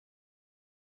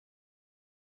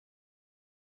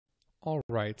All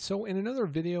right, so in another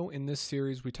video in this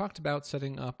series, we talked about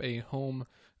setting up a home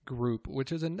group,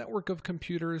 which is a network of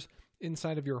computers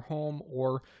inside of your home,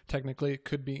 or technically it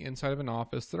could be inside of an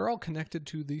office, that are all connected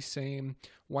to the same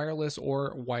wireless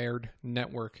or wired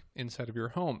network inside of your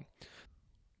home.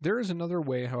 There is another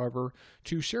way, however,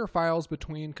 to share files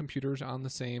between computers on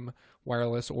the same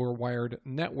wireless or wired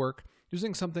network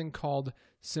using something called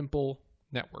Simple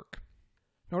Network.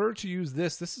 In order to use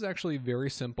this is actually very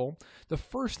simple. The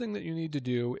first thing that you need to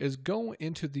do is go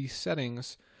into the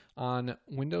settings on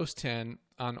Windows 10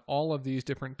 on all of these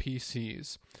different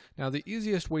PCs. Now, the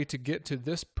easiest way to get to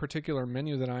this particular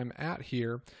menu that I'm at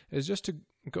here is just to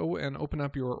go and open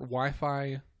up your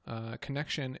Wi-Fi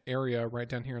connection area right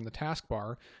down here in the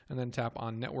taskbar, and then tap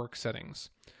on Network Settings.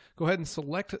 Go ahead and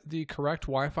select the correct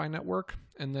Wi-Fi network,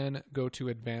 and then go to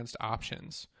Advanced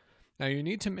Options. Now, you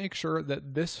need to make sure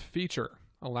that this feature,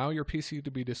 allow your PC to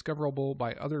be discoverable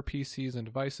by other PCs and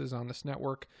devices on this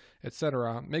network,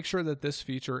 etc. Make sure that this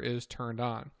feature is turned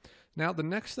on. Now, the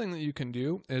next thing that you can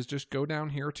do is just go down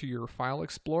here to your File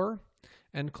Explorer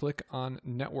and click on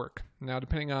Network. Now,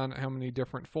 depending on how many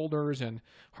different folders and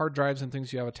hard drives and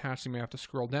things you have attached, you may have to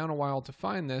scroll down a while to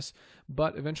find this,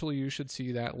 but eventually you should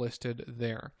see that listed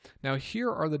there. Now,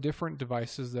 here are the different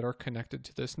devices that are connected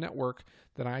to this network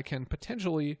that I can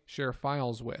potentially share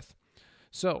files with.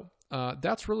 So,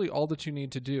 that's really all that you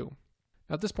need to do.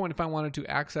 Now, at this point, if I wanted to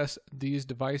access these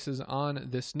devices on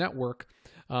this network,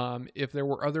 if there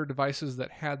were other devices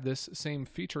that had this same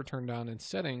feature turned on in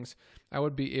settings, I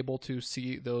would be able to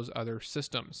see those other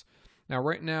systems. Now,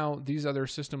 right now, these other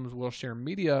systems will share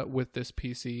media with this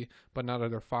PC, but not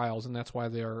other files, and that's why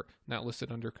they are not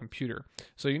listed under computer.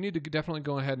 So you need to definitely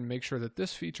go ahead and make sure that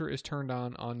this feature is turned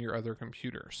on your other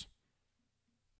computers.